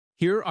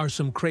Here are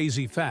some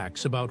crazy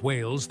facts about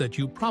whales that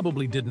you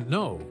probably didn't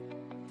know.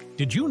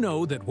 Did you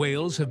know that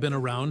whales have been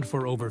around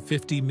for over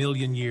 50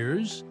 million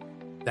years?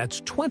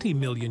 That's 20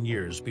 million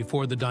years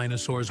before the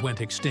dinosaurs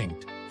went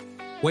extinct.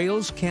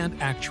 Whales can't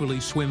actually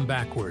swim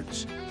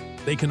backwards.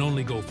 They can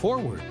only go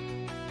forward.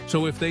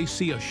 So if they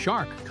see a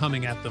shark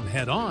coming at them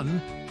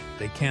head-on,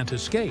 they can't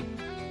escape.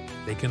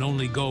 They can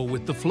only go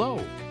with the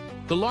flow.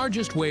 The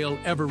largest whale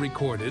ever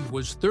recorded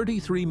was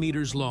 33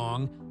 meters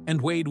long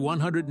and weighed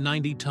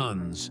 190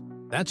 tons.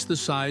 That's the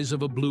size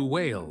of a blue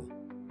whale.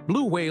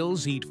 Blue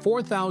whales eat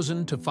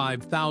 4,000 to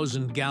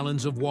 5,000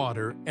 gallons of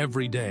water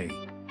every day.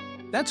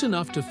 That's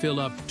enough to fill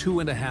up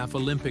 2.5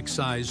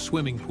 Olympic-sized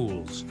swimming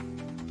pools.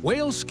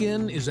 Whale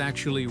skin is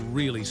actually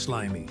really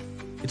slimy.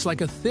 It's like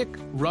a thick,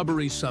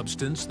 rubbery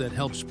substance that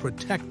helps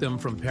protect them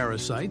from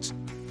parasites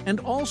and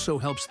also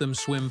helps them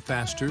swim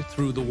faster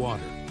through the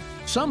water.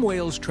 Some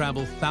whales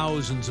travel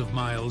thousands of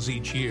miles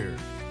each year.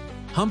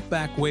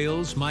 Humpback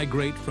whales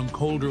migrate from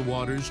colder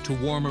waters to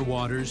warmer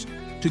waters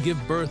to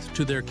give birth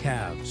to their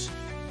calves.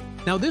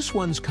 Now this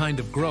one's kind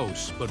of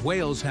gross, but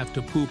whales have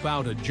to poop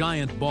out a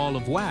giant ball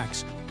of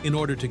wax in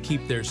order to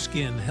keep their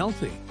skin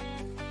healthy.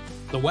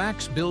 The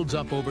wax builds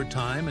up over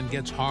time and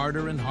gets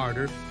harder and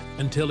harder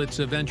until it's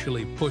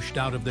eventually pushed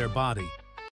out of their body.